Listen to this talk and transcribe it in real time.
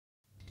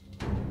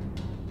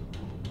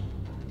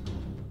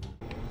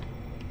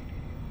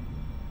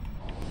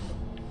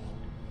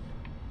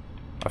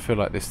I feel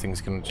like this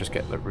thing's gonna just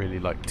get really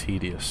like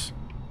tedious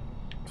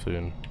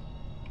soon.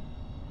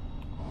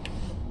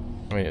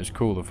 I mean, it was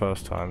cool the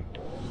first time.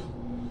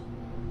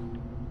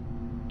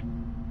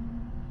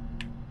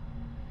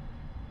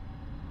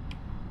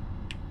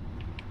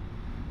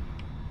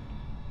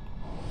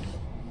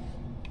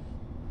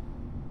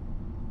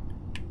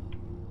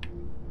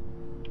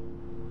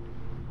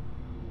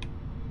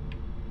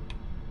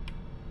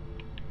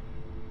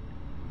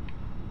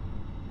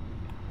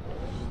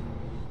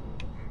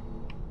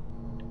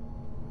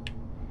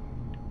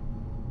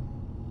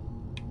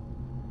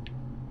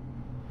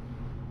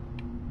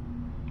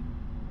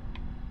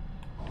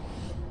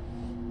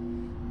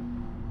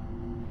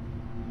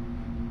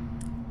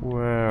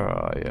 Where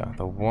are ya?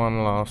 The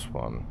one last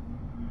one.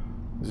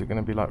 Is it going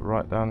to be like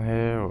right down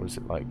here, or is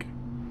it like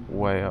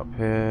way up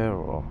here,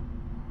 or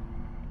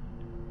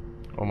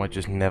am I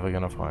just never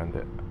going to find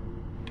it?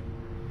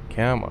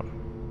 Come on.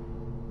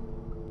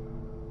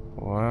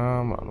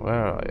 Come on,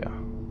 where are ya?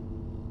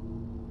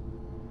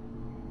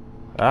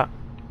 Ah!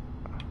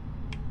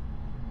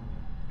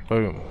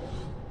 Boom.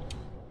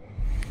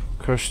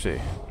 Kushti.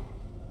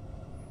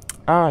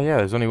 Ah, yeah,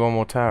 there's only one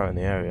more tower in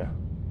the area.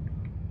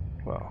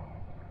 Well,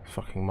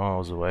 fucking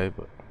miles away,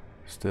 but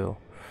still.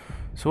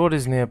 So what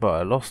is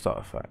nearby? A lost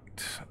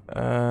artifact.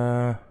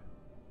 So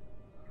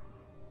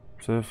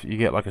if you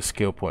get like a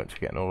skill point for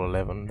getting all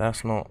 11,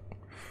 that's not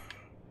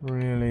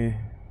really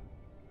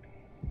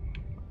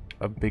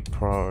a big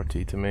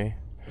priority to me.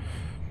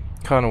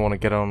 Kind of want to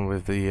get on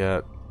with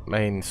the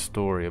main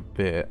story a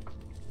bit.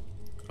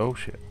 Oh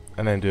shit.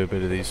 And then do a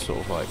bit of these sort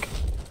of like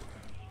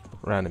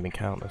random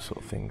encounter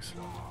sort of things.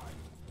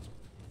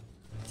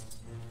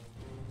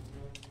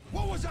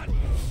 What was that?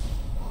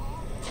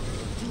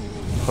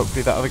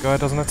 Hopefully that other guy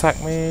doesn't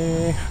attack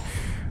me.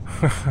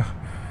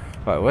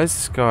 Right, where's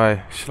this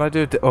guy? Shall I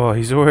do a oh,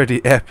 he's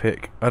already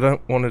epic. I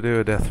don't want to do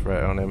a death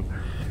threat on him.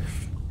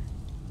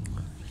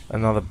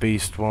 Another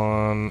beast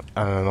one,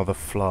 and another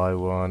fly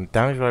one.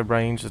 Damage by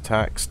ranged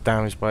attacks,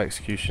 damage by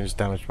executions,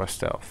 damage by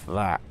stealth.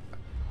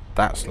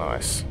 That's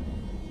nice.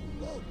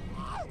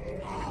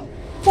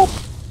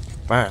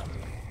 Boop. Man.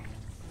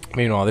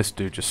 Meanwhile, this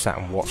dude just sat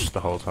and watched the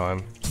whole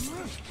time.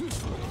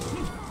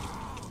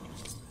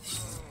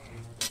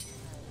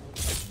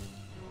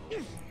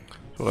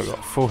 So I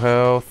got full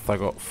health, I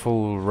got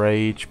full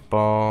rage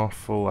bar,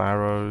 full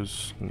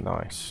arrows.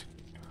 Nice.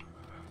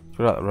 I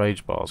feel like the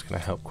rage bar is going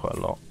to help quite a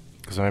lot.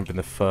 Because I remember in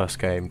the first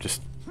game,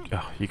 just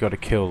you got to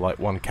kill like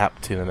one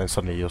captain and then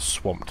suddenly you're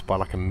swamped by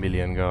like a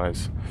million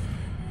guys.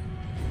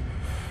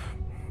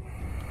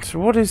 So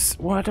what is...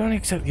 well, I don't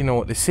exactly know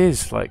what this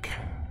is. Like,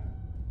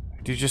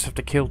 do you just have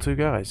to kill two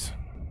guys?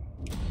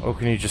 Or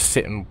can you just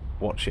sit and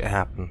watch it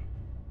happen?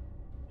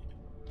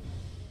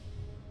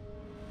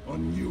 I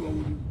knew I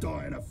wouldn't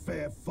die in a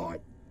fair fight,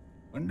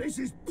 and this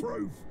is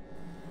proof.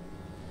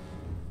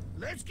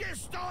 Let's get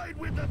started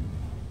with the...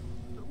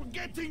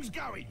 get things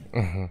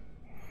going.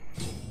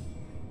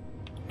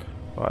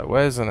 Right,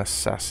 where's an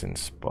assassin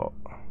spot?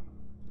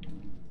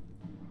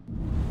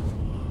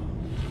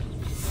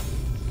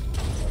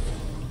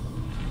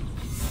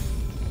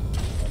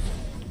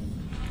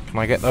 Can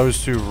I get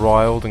those two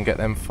riled and get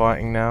them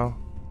fighting now?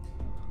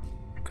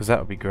 Because that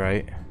would be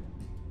great.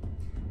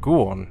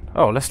 Go on.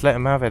 Oh, let's let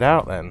him have it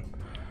out then.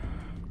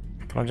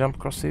 Can I jump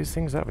across these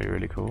things? That'd be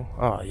really cool.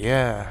 Oh,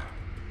 yeah.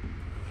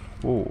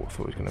 Oh, I thought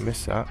he was going to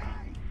miss that.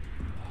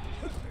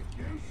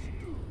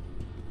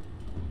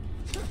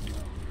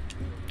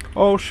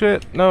 Oh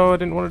shit, no, I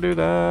didn't want to do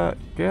that.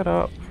 Get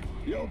up.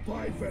 You'll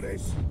pay for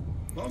this.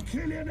 I'll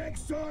kill you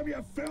next time,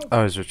 you filth.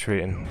 Oh, he's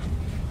retreating.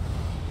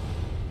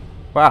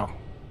 Wow.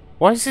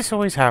 Why does this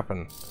always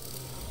happen?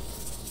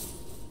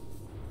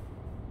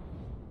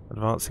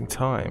 Advancing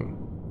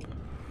time.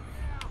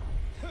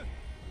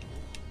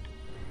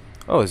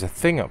 Oh, there's a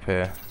thing up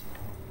here.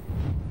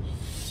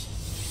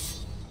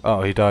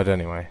 Oh, he died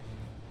anyway.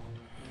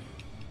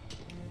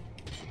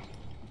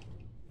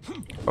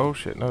 Oh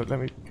shit, no, let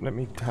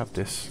me have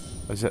this.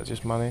 Is that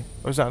just money?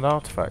 Or is that an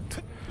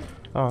artifact?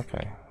 Oh,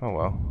 okay. Oh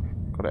well.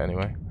 Got it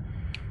anyway.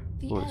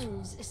 The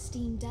elves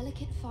esteem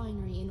delicate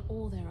finery in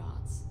all their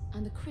arts,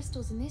 and the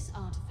crystals in this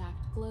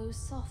artifact glow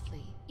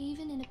softly,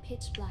 even in a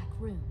pitch-black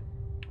room.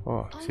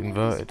 Oh, it's I know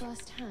inverted. this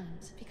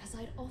firsthand because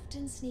I'd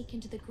often sneak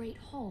into the Great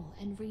Hall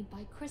and read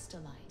by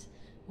crystallight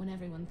when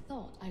everyone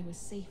thought I was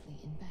safely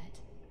in bed.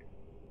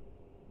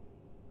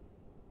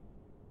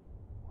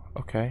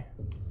 Okay.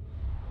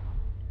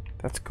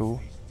 That's cool.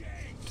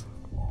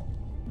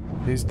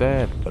 He's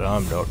dead, but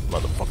I'm not,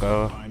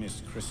 motherfucker.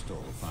 Finest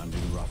crystal found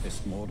in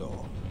roughest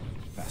Mordor.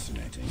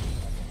 Fascinating.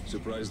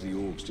 Surprised the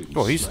orcs didn't.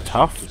 Oh, he's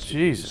tough.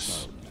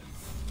 Jesus.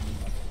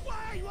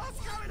 Wait, what's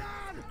going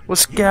on?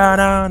 What's going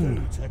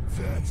on? To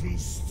dirty,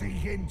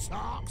 stinking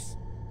tarks.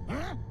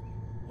 Huh?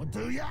 What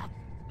do ya?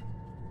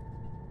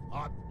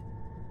 I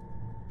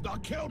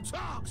killed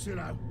tarks, you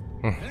know.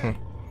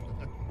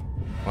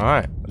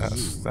 Alright,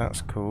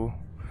 that's cool.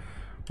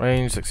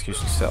 Ranged,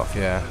 execution, stealth,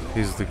 yeah.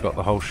 He's got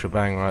the whole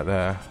shebang right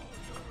there.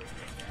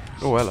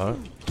 Oh, hello.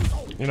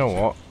 You know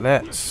what?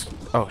 Let's...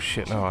 Oh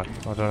shit, no, I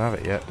don't have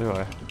it yet, do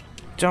I?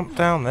 Jump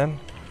down then.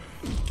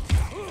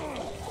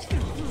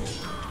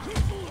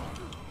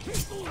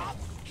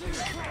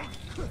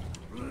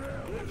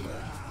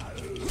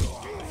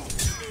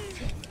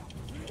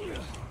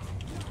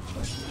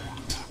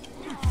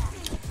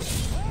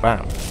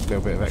 Bam.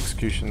 Little bit of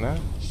execution there.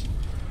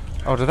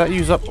 Oh, did that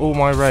use up all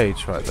my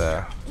rage right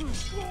there?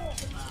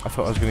 I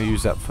thought I was going to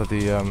use that for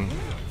the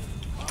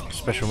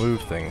special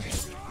move thing.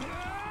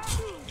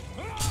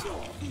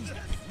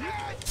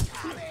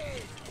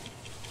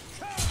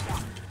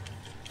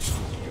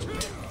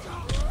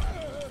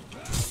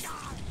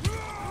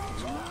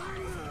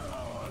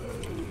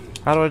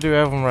 How do I do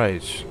Elven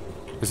Rage?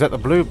 Is that the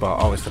blue bar?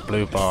 Oh, it's the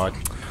blue bar.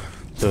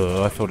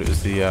 Duh, I thought it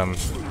was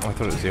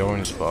the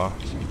orange bar.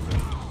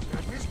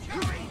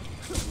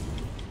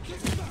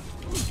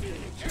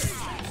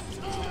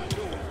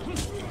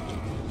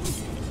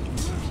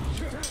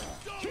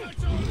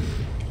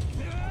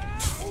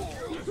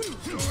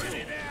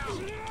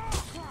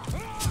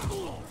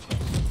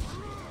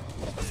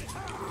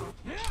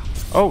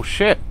 Oh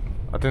shit!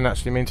 I didn't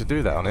actually mean to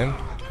do that on him.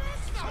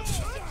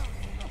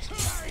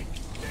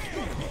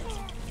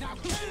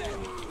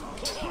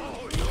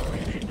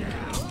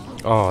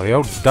 Oh, the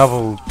old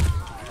double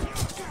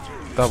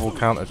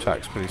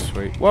counterattack's pretty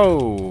sweet.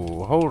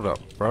 Whoa! Hold up,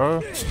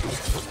 bro.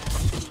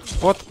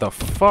 What the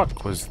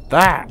fuck was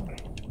that?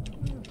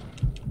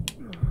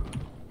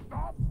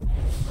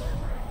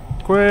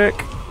 Quick!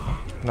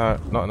 No,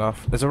 not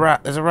enough. There's a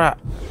rat. There's a rat.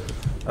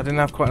 I didn't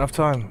have quite enough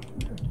time.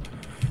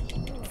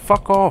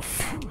 Fuck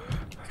off!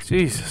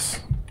 Jesus.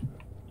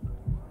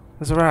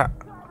 There's a rat.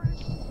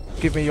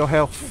 Give me your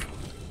health.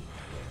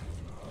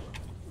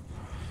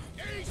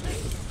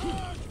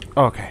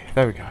 Okay,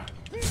 there we go.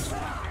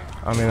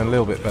 I'm in a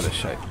little bit better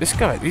shape. This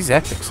guy, these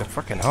epics are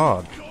fucking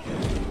hard.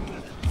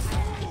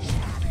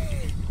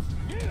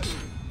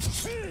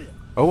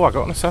 Oh, I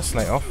got an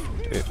assassinate off.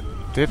 It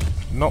did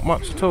not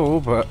much at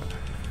all, but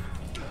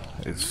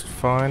it's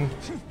fine.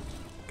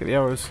 Get the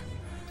arrows.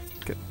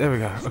 There we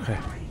go. Okay.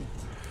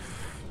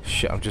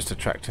 Shit, I'm just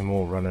attracting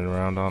more running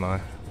around, aren't I?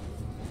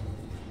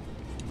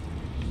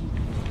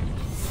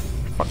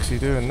 What the fuck's he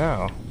doing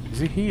now? Is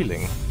he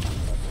healing?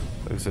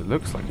 Because it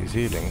looks like he's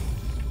healing.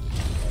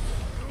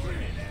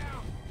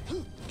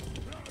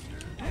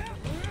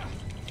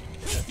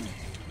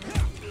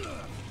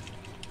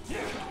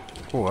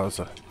 Oh, that was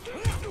a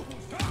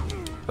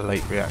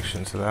late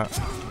reaction to that.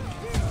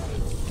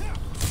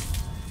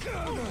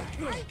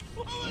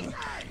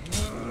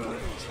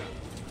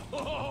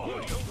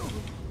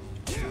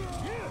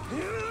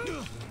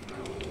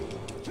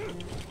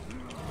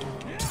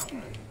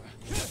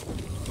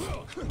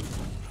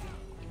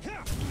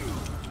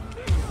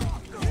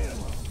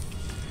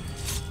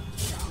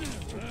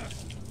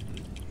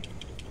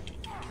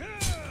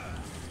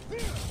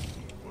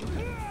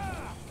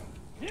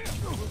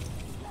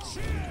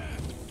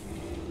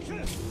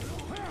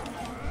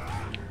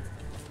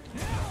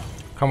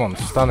 Come on,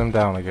 stun him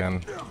down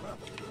again.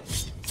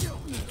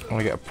 I want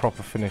to get a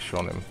proper finish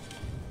on him.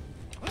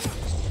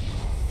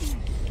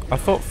 I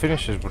thought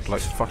finishers would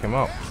like fuck him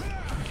up.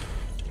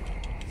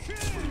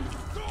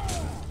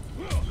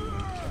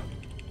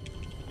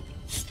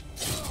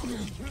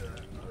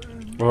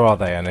 Where are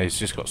they? And he's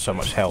just got so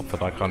much health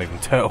that I can't even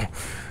tell.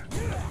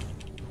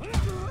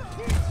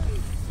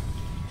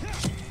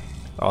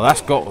 Oh,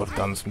 that's got to have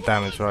done some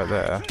damage right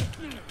there.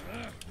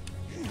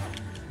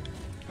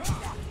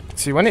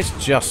 See, when it's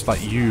just like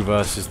you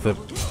versus the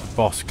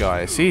boss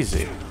guy, it's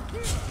easy.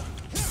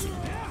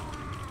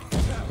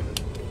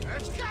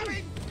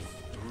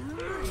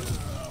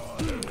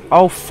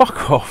 Oh,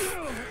 fuck off.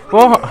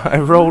 What? I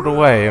rolled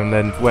away and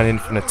then went in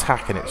for an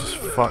attack and it just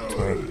fucked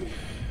me.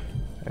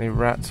 Any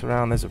rats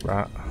around? There's a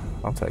rat.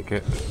 I'll take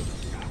it.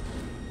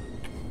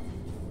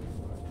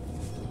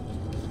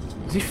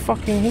 Is he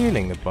fucking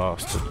healing, the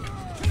bastard?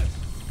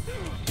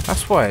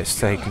 That's why it's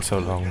taking so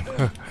long.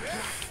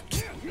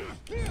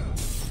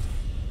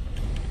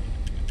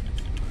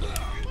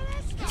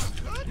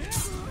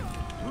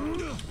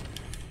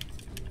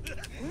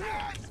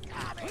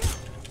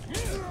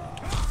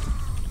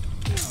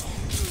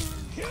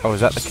 Oh,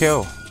 is that the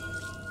kill?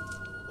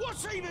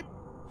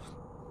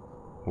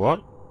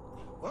 What?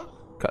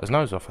 Cut his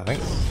nose off, I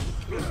think.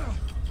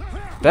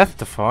 Death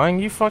defying?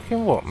 You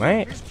fucking what,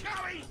 mate?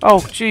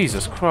 Oh,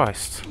 Jesus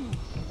Christ.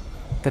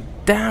 The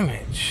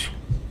damage.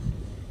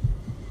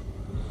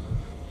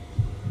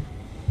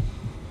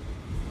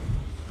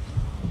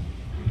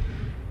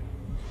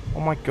 Oh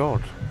my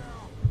god.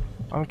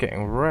 I'm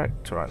getting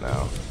wrecked right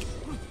now.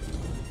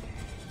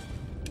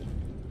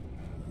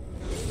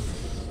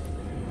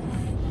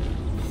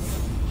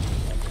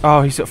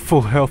 Oh, he's at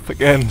full health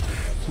again.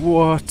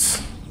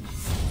 What?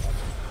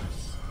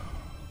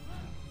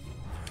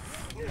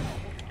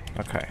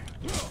 Okay.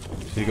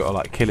 So you gotta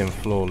like kill him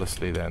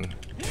flawlessly then.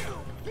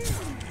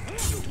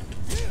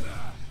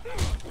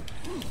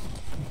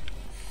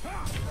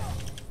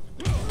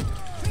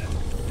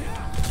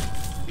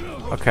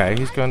 Okay,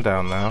 he's going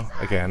down now,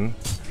 again.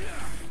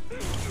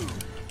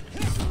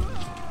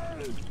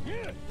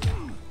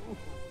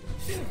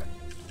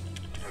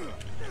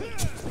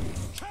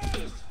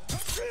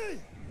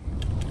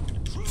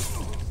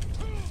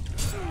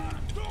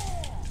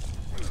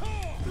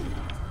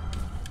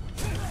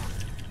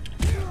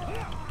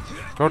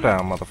 Go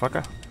down,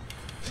 motherfucker.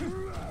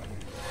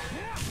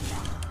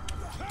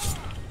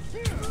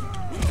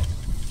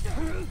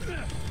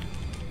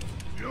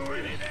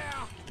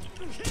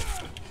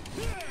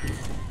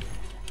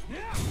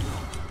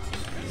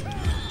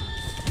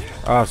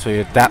 Oh, so he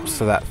adapts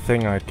to that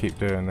thing I keep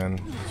doing then.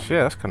 Shit,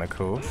 that's kind of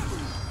cool.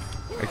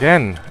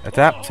 Again,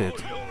 adapted.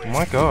 Oh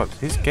my god,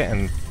 he's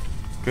getting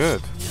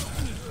good.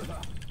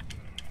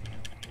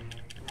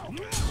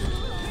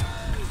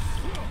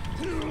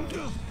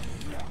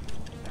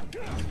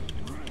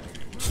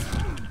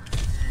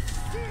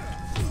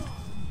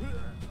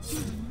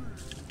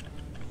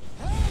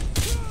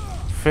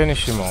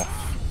 Finish him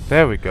off.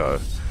 There we go.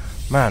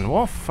 Man,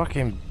 what a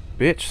fucking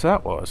bitch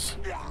that was.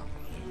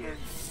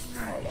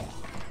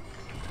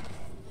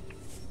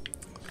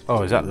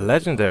 Oh, is that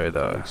legendary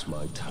though? Makes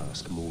my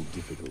task more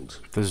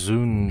difficult. The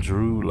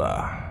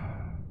Zundrula.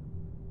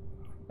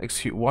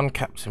 Execute one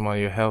captain while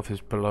your health is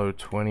below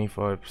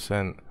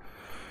 25%.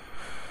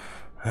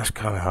 That's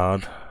kind of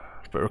hard.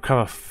 But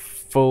recover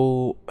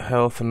full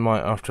health and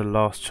might after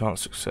last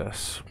chance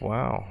success.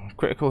 Wow.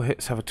 Critical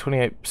hits have a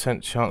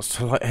 28% chance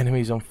to light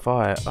enemies on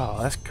fire. Oh,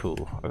 that's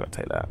cool. I gotta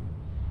take that.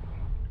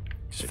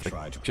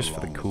 Just for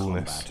the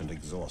coolness. And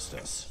exhaust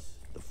us,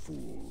 the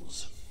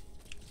fools.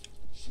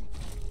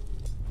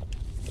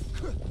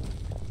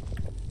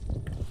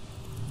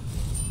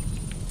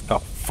 Oh,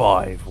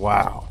 5.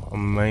 Wow.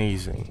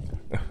 Amazing.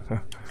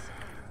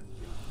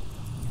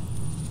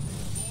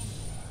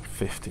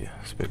 50.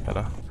 It's a bit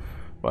better.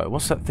 Right,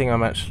 what's that thing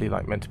I'm actually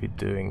like meant to be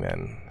doing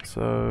then?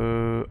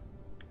 So,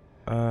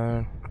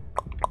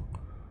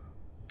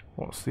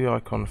 what's the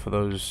icon for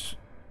those?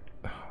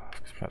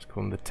 Let's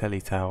call them the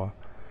telly tower.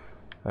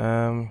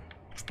 I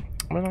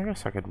mean, I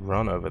guess I could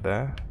run over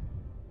there.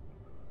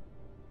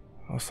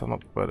 I'll summon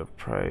up the bird of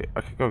prey.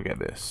 I could go get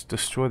this.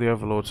 Destroy the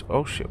overlords.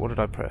 Oh shit! What did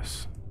I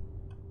press?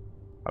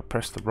 I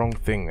pressed the wrong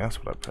thing. That's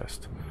what I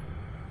pressed.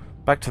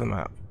 Back to the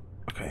map.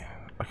 Okay,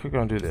 I could go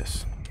and do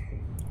this.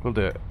 We'll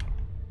do it.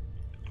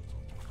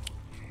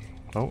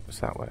 Oh, it's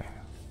that way.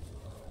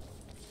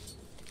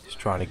 Just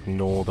try and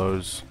ignore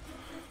those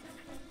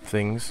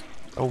things.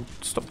 Oh,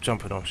 stop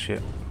jumping on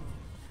shit.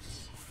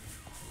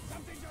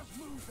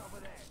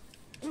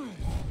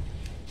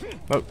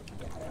 No,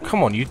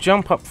 come on, you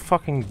jump up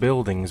fucking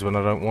buildings when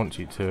I don't want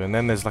you to, and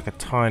then there's like a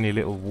tiny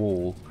little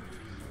wall.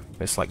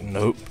 It's like,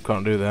 nope,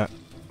 can't do that.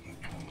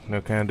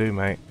 No can do,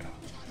 mate.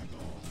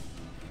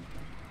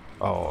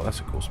 Oh, that's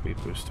a cool speed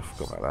boost, I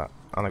forgot about that.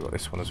 And I got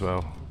this one as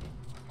well.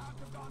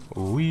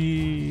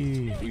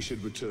 Wee. We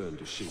should return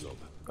to Shelob.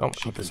 Oh my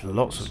god, there's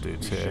lots of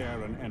dudes We here.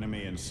 share an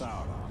enemy in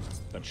Sauron,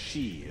 but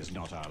she is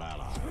not our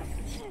ally.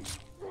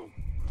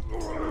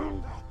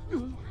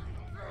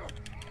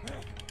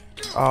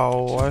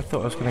 Oh, I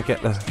thought I was going to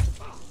get the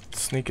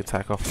sneak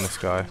attack off on this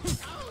guy.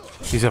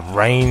 He's a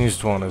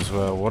ranged one as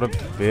well. What a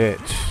bitch.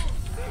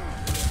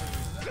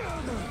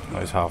 Oh,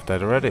 he's half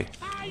dead already.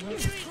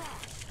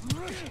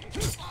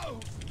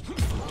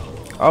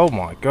 Oh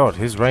my god,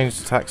 his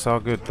ranged attacks are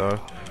good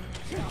though.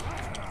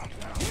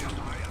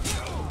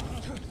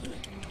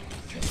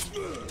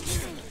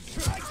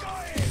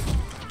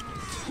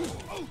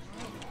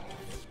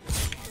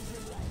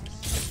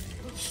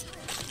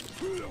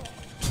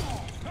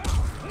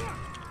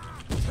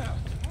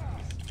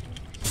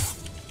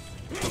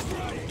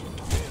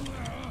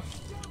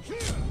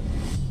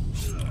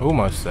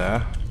 Almost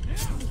there.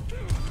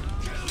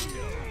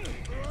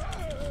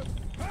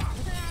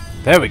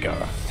 There we go.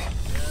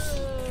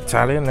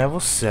 Italian level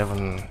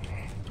 7.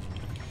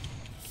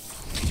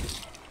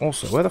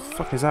 Also, where the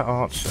fuck is that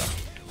archer?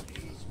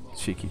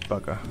 Cheeky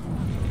bugger.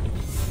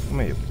 Come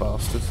here, you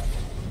bastard.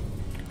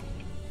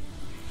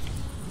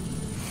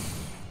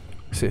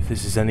 See if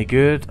this is any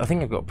good. I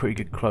think I've got a pretty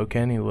good cloak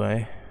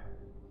anyway.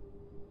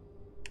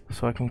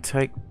 So I can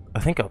take... I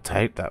think I'll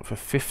take that for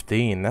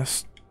 15.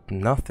 That's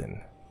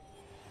nothing.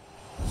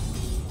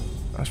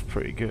 That's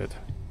pretty good.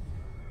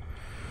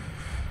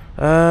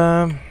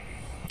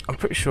 I'm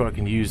pretty sure I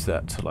can use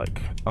that to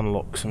like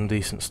unlock some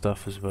decent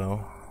stuff as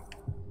well.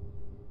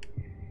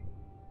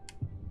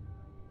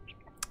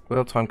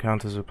 Well, time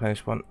counters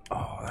replenish one.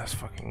 Oh, that's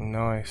fucking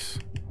nice.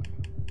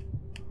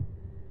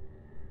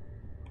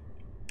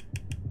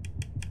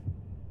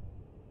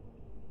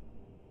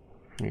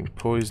 You can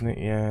poison it,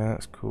 yeah,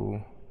 that's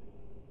cool.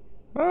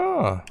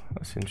 Ah,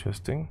 that's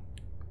interesting.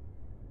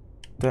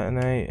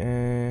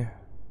 Detonate,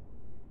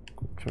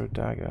 throw a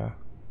dagger.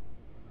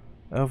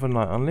 Elven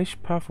Light, unleash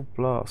powerful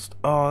blast.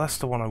 Oh, that's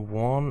the one I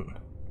want.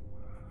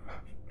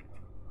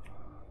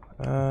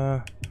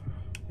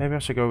 Maybe I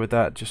should go with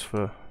that just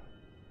for...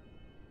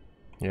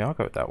 Yeah, I'll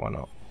go with that, why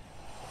not?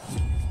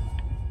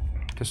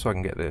 Just so I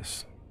can get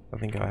this. I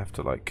think I have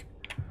to like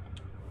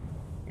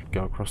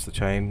go across the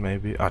chain,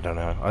 maybe. I don't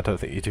know. I don't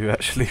think you do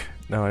actually.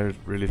 Now I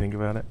really think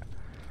about it.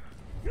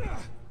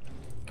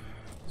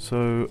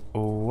 So,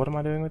 what am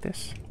I doing with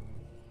this?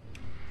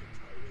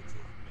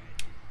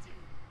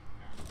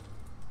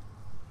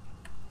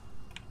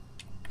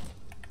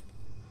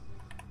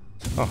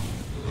 Oh,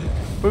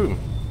 boom,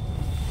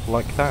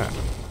 like that.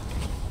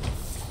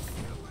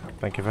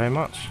 Thank you very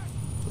much.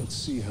 Let's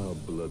see how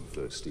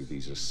bloodthirsty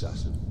these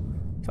assassins.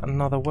 Is that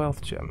another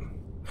wealth gem?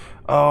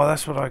 Oh,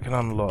 that's what I can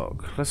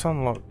unlock. Let's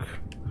unlock...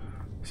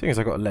 Seeing as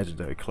I got a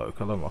legendary cloak,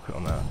 I'll unlock it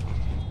on that.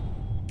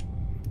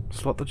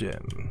 Slot the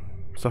gem.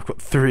 So I've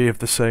got 3 of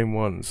the same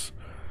ones.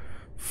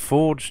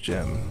 Forge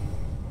gem.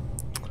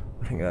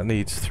 I think that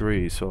needs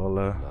 3,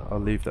 so I'll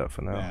leave that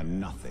for now. They're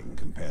nothing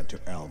compared to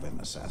elven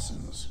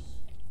assassins.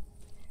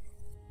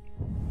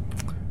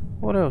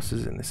 What else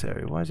is in this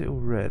area? Why is it all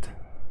red?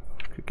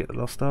 Could get the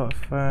lost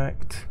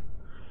artifact.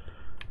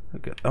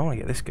 I want to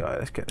get this guy.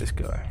 Let's get this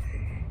guy.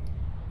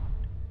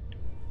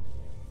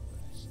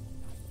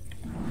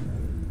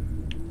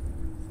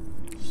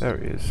 There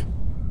he is.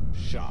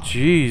 Sharp.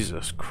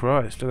 Jesus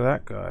Christ, look at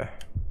that guy.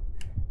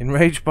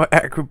 Enraged by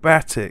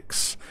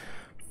acrobatics.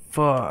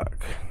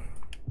 Fuck.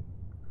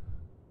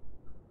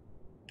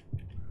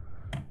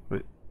 But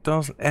it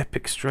does an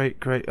epic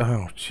straight great.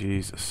 Oh,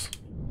 Jesus.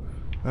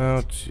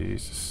 Oh,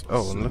 Jesus.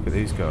 Oh, and look at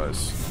these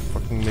guys.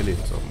 Fucking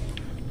millions of them.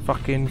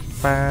 Fucking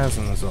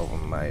thousands of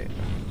them, mate.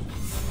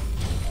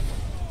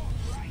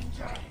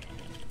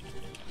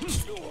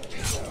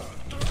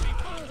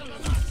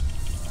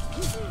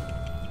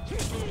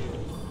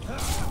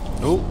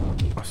 Oh,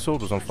 my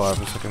sword was on fire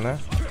for a second there.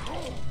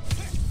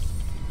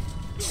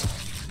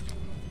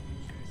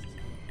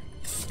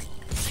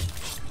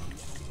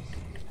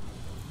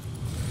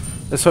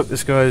 Let's hope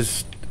this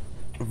guy's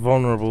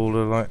vulnerable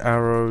to like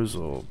arrows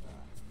or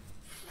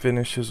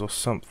finishers or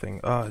something.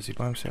 Ah, is he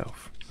by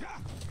himself?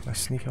 Can I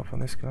sneak up on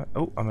this guy?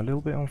 Oh, I'm a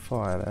little bit on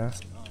fire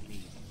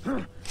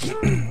there.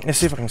 Let's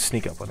see if I can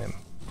sneak up on him.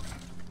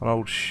 On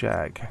old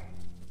Shag.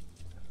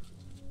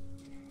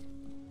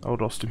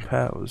 Old Austin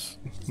Powers.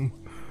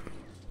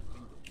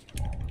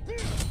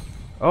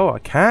 Oh, I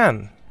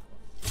can!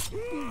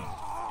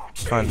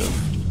 Kind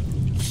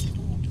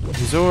of.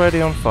 He's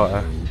already on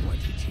fire. What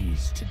it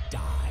is to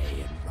die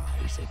and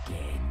rise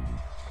again.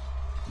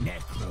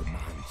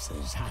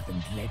 Necromancers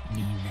haven't let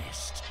me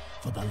rest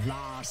for the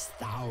last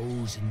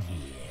 1,000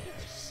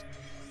 years.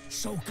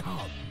 So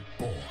come,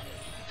 boy,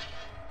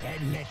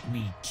 and let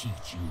me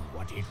teach you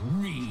what it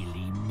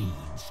really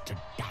means to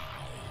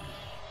die.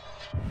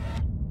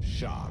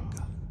 Shag.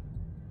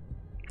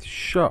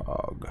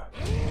 Shog.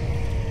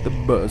 The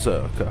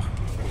Berserker.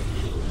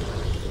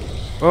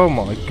 Oh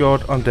my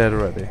god, I'm dead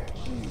already.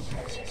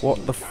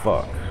 What the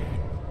fuck?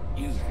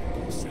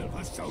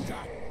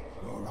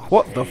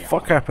 What the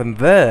fuck happened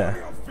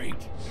there?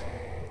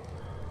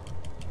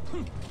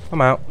 I'm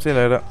out. See you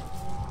later.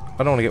 I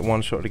don't want to get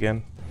one shot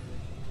again.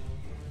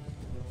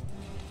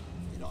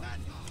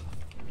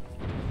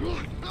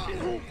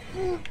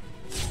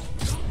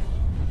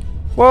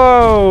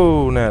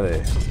 Whoa,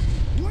 Nelly.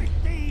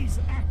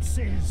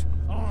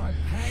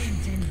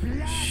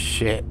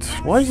 Shit.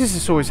 Why does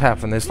this always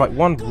happen? There's like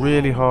one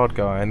really hard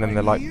guy and then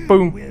they're like,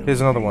 boom,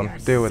 here's another one.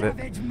 Deal with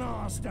it.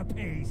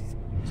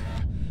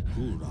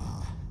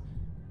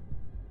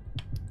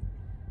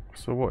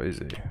 So what is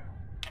he?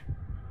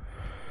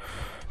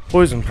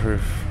 Poison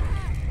proof.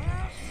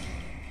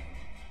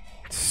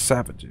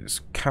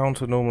 Savages.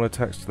 Counter normal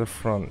attacks to the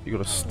front. You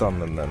gotta stun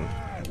them then.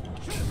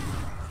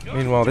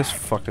 Meanwhile, this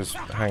fucker's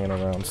hanging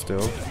around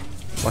still.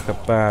 Like a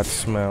bad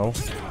smell.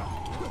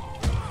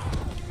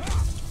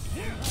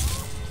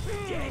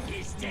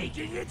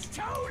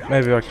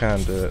 Maybe I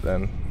can do it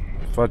then.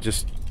 If I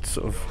just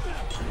sort of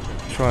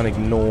try and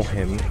ignore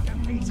him.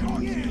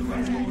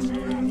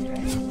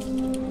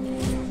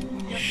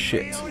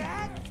 Shit.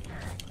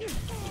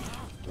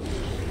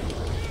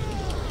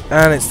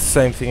 And it's the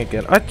same thing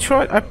again. I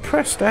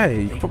pressed A.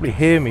 You can probably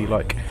hear me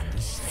like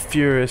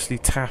furiously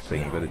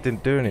tapping, but it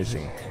didn't do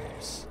anything.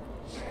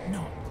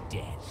 Not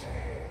dead.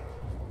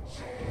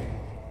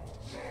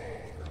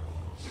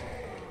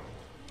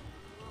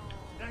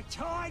 The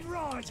tide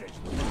rises.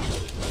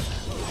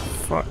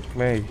 Fuck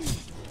me.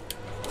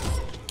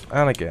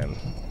 And again.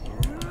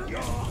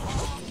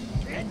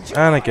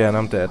 And again,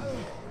 I'm dead.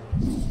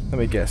 Let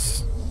me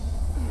guess.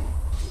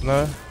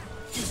 No?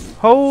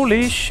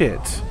 Holy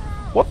shit.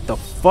 What the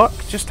fuck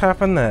just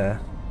happened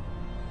there?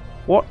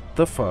 What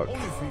the fuck? On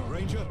your feet,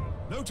 Ranger.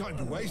 No time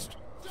to waste.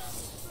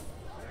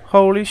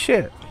 Holy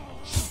shit.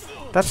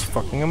 That's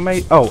fucking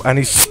amazing. Oh, and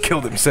he's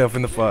killed himself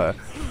in the fire.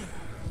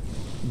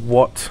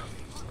 What?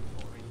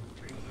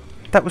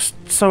 That was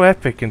so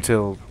epic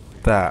until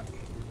that.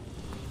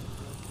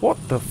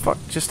 What the fuck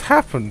just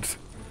happened?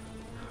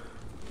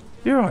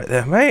 You're right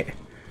there, mate.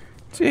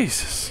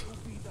 Jesus.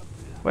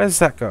 Where's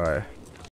that guy?